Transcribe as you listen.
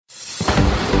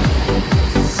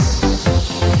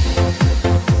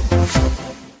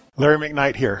Larry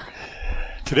McKnight here.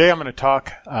 Today I'm going to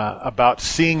talk about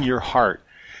seeing your heart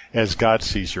as God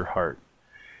sees your heart.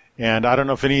 And I don't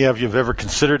know if any of you have ever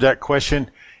considered that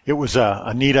question. It was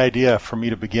a neat idea for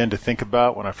me to begin to think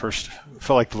about when I first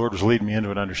felt like the Lord was leading me into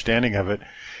an understanding of it.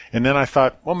 And then I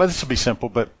thought, well, this will be simple,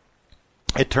 but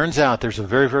it turns out there's a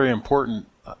very, very important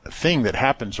thing that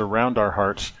happens around our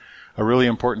hearts, a really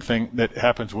important thing that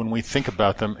happens when we think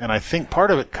about them. And I think part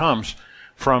of it comes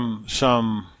from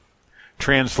some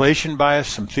translation bias,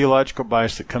 some theological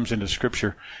bias that comes into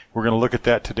Scripture. We're going to look at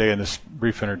that today in this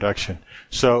brief introduction.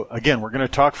 So again, we're going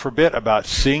to talk for a bit about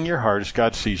seeing your heart as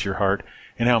God sees your heart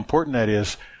and how important that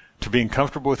is to being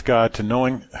comfortable with God, to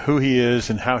knowing who He is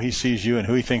and how He sees you and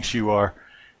who He thinks you are,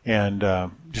 and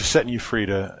just setting you free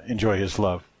to enjoy His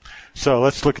love. So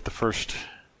let's look at the first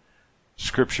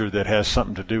Scripture that has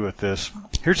something to do with this.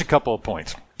 Here's a couple of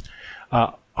points.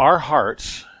 Our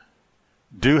hearts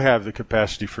do have the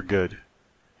capacity for good,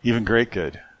 even great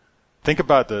good. Think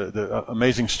about the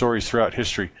amazing stories throughout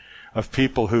history of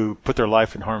people who put their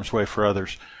life in harm's way for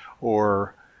others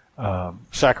or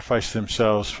sacrificed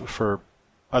themselves for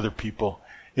other people.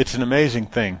 It's an amazing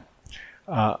thing.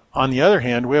 On the other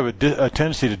hand, we have a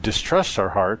tendency to distrust our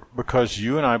heart because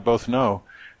you and I both know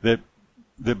that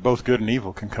both good and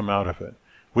evil can come out of it.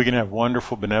 We can have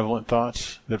wonderful, benevolent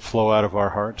thoughts that flow out of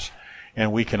our hearts,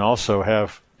 and we can also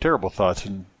have terrible thoughts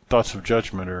and thoughts of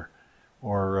judgment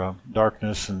or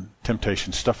darkness and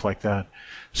temptation, stuff like that.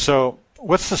 So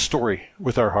what's the story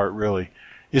with our heart, really?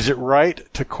 Is it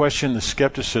right to question the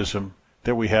skepticism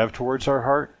that we have towards our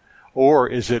heart? Or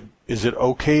is it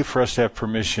okay for us to have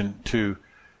permission to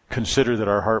consider that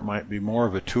our heart might be more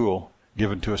of a tool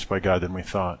given to us by God than we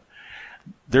thought?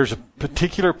 There's a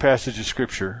particular passage of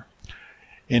Scripture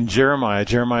in Jeremiah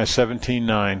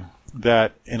 17:9,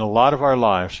 that in a lot of our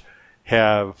lives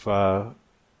have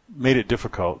made it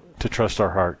difficult to trust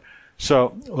our heart.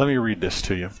 So let me read this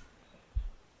to you.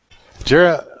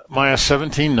 Jeremiah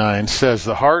 17:9 says,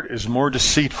 "The heart is more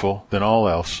deceitful than all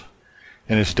else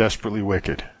and is desperately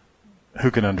wicked.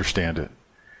 Who can understand it?"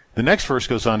 The next verse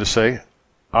goes on to say,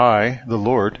 "I, the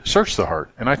Lord, search the heart,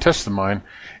 and I test the mind,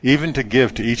 even to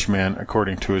give to each man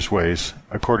according to his ways,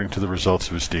 according to the results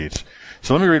of his deeds."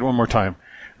 So let me read one more time.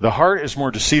 "The heart is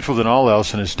more deceitful than all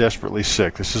else and is desperately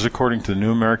sick." This is according to the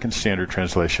New American Standard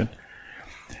Translation.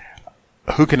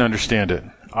 "Who can understand it?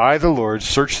 I, the Lord,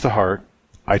 search the heart,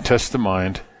 I test the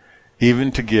mind,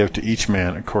 even to give to each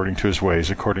man according to his ways,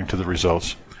 according to the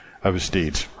results of his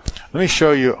deeds." Let me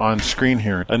show you on screen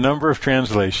here a number of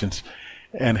translations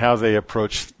and how they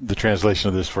approach the translation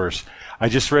of this verse. I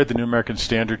just read the New American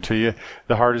Standard to you.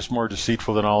 "The heart is more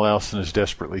deceitful than all else and is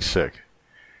desperately sick."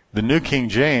 The New King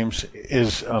James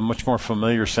is a much more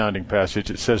familiar sounding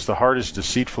passage. It says, "The heart is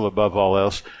deceitful above all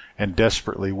else and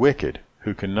desperately wicked.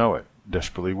 Who can know it?"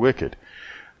 Desperately wicked.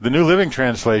 The New Living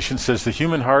Translation says, "The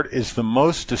human heart is the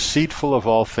most deceitful of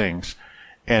all things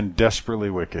and desperately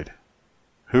wicked.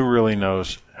 Who really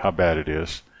knows how bad it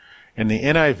is?" And the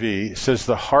NIV says,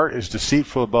 "The heart is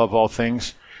deceitful above all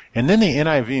things." And then the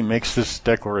NIV makes this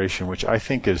declaration, which I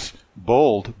think is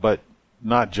bold but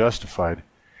not justified.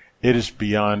 "It is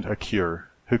beyond a cure.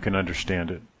 Who can understand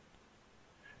it?"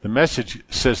 The Message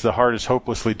says, "The heart is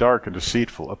hopelessly dark and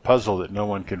deceitful, a puzzle that no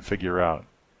one can figure out."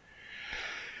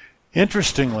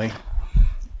 Interestingly,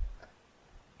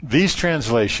 these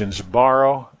translations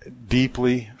borrow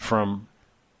deeply from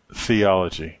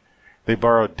theology. They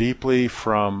borrow deeply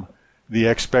from the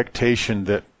expectation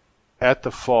that at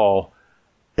the fall,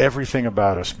 everything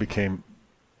about us became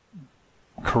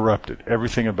corrupted.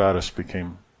 Everything about us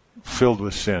became filled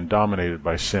with sin, dominated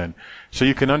by sin. So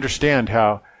you can understand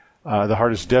how the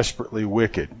heart is desperately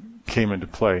wicked came into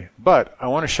play. But I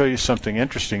want to show you something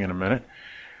interesting in a minute.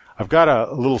 I've got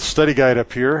a little study guide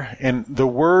up here, and the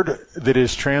word that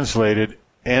is translated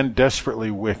 "and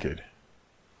desperately wicked"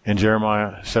 in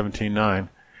Jeremiah 17:9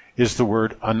 is the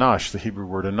word anash, the Hebrew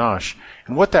word anash.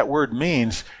 And what that word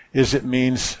means is it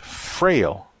means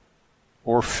frail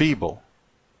or feeble,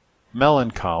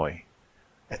 melancholy.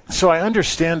 So I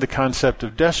understand the concept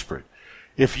of desperate.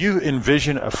 If you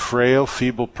envision a frail,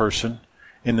 feeble person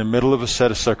in the middle of a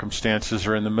set of circumstances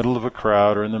or in the middle of a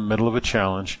crowd or in the middle of a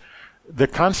challenge, the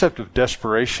concept of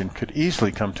desperation could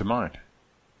easily come to mind.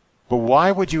 But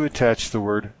why would you attach the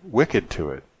word wicked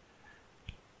to it?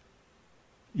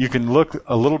 You can look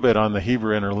a little bit on the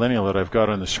Hebrew interlineal that I've got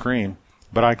on the screen,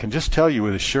 but I can just tell you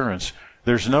with assurance,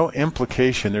 there's no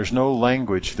implication, there's no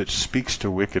language that speaks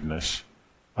to wickedness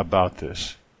about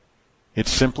this. It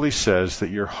simply says that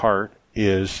your heart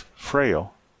is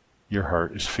frail, your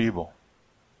heart is feeble.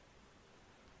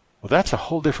 Well, that's a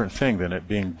whole different thing than it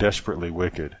being desperately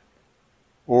wicked.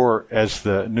 Or, as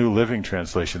the New Living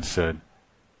Translation said,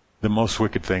 the most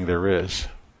wicked thing there is.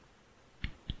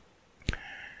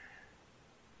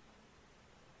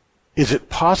 Is it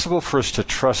possible for us to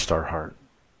trust our heart?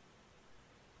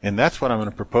 And that's what I'm going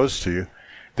to propose to you,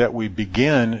 that we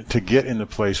begin to get in the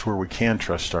place where we can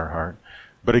trust our heart.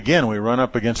 But again, we run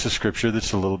up against a scripture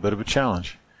that's a little bit of a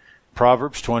challenge.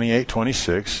 Proverbs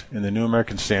 28:26 in the New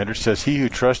American Standard says, "He who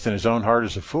trusts in his own heart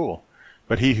is a fool,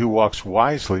 but he who walks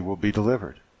wisely will be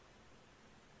delivered."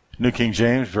 New King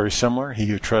James, very similar. "He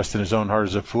who trusts in his own heart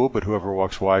is a fool, but whoever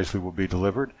walks wisely will be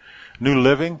delivered." New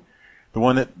Living, the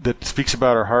one that speaks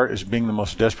about our heart as being the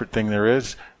most desperate thing there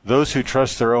is. "Those who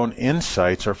trust their own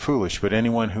insights are foolish, but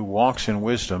anyone who walks in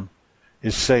wisdom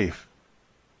is safe."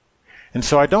 And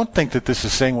so I don't think that this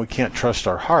is saying we can't trust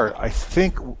our heart. I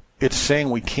think it's saying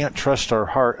we can't trust our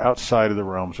heart outside of the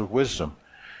realms of wisdom.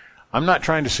 I'm not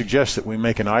trying to suggest that we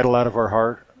make an idol out of our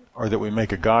heart or that we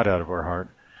make a God out of our heart,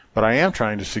 but I am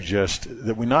trying to suggest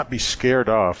that we not be scared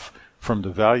off from the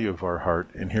value of our heart,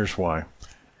 and here's why.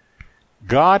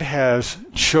 God has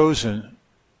chosen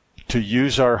to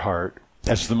use our heart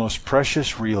as the most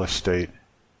precious real estate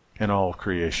in all of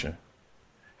creation.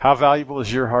 How valuable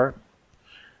is your heart?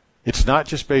 It's not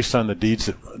just based on the deeds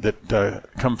that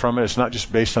come from it. It's not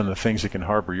just based on the things it can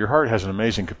harbor. Your heart has an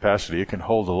amazing capacity. It can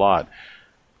hold a lot.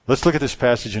 Let's look at this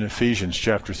passage in Ephesians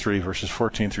chapter 3, verses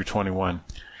 14 through 21.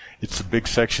 It's a big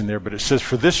section there, but it says,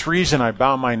 "For this reason I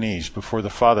bow my knees before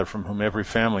the Father, from whom every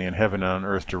family in heaven and on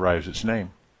earth derives its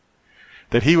name,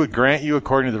 that he would grant you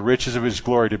according to the riches of his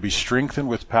glory to be strengthened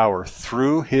with power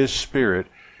through his Spirit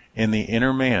in the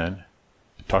inner man,"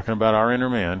 talking about our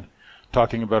inner man,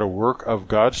 talking about a work of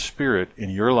God's Spirit in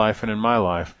your life and in my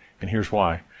life, and here's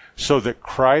why. "So that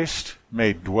Christ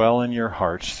may dwell in your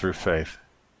hearts through faith."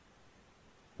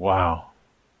 Wow.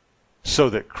 So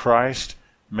that Christ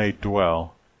may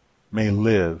dwell, may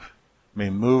live, may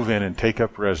move in and take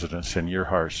up residence in your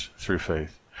hearts through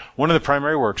faith. One of the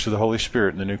primary works of the Holy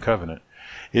Spirit in the New Covenant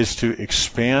is to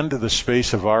expand the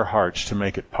space of our hearts to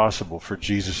make it possible for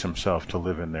Jesus himself to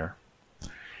live in there.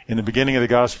 In the beginning of the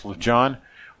Gospel of John,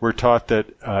 we're taught that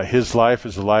his life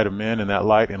is the light of men, and that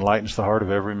light enlightens the heart of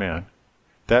every man.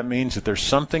 That means that there's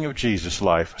something of Jesus'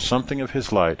 life, something of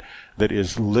his light, that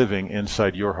is living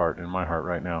inside your heart and my heart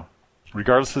right now.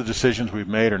 Regardless of the decisions we've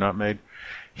made or not made,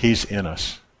 he's in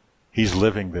us. He's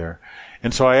living there.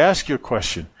 And so I ask you a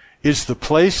question. Is the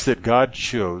place that God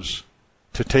chose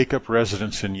to take up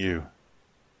residence in you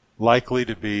likely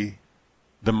to be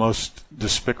the most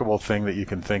despicable thing that you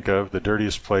can think of, the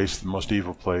dirtiest place, the most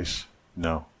evil place?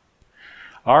 No.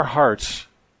 Our hearts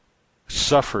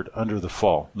suffered under the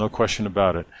fall, no question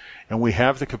about it. And we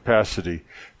have the capacity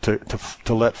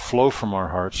to let flow from our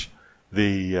hearts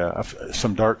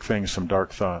some dark things, some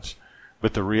dark thoughts.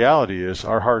 But the reality is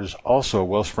our heart is also a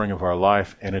wellspring of our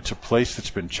life, and it's a place that's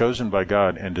been chosen by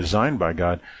God and designed by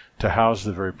God to house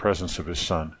the very presence of his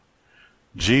Son.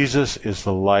 Jesus is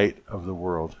the light of the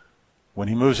world. When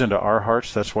he moves into our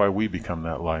hearts, that's why we become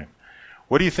that light.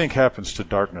 What do you think happens to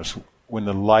darkness when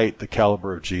the light, the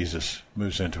caliber of Jesus,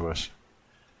 moves into us?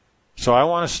 So I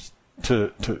want us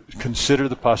to consider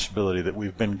the possibility that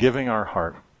we've been giving our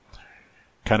heart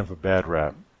kind of a bad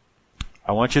rap.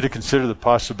 I want you to consider the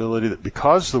possibility that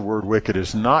because the word wicked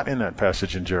is not in that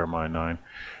passage in Jeremiah 9,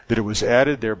 that it was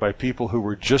added there by people who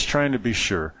were just trying to be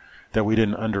sure that we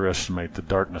didn't underestimate the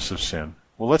darkness of sin.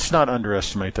 Well, let's not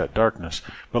underestimate that darkness,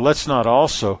 but let's not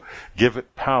also give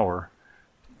it power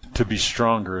to be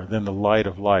stronger than the light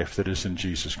of life that is in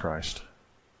Jesus Christ.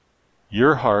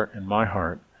 Your heart and my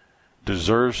heart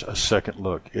deserves a second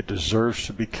look. It deserves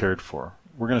to be cared for.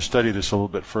 We're going to study this a little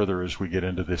bit further as we get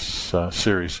into this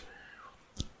series.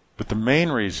 But the main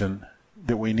reason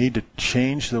that we need to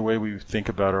change the way we think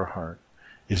about our heart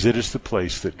is it is the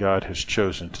place that God has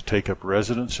chosen to take up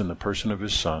residence in the person of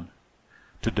his Son,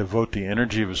 to devote the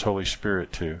energy of his Holy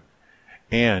Spirit to,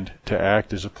 and to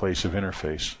act as a place of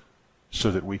interface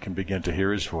so that we can begin to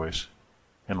hear his voice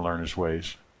and learn his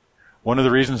ways. One of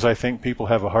the reasons I think people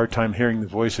have a hard time hearing the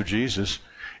voice of Jesus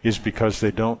is because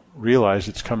they don't realize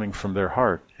it's coming from their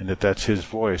heart and that that's his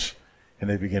voice, and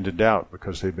they begin to doubt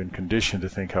because they've been conditioned to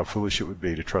think how foolish it would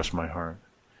be to trust my heart.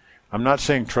 I'm not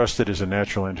saying trust it as a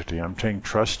natural entity. I'm saying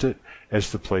trust it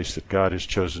as the place that God has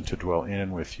chosen to dwell in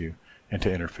and with you and to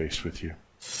interface with you.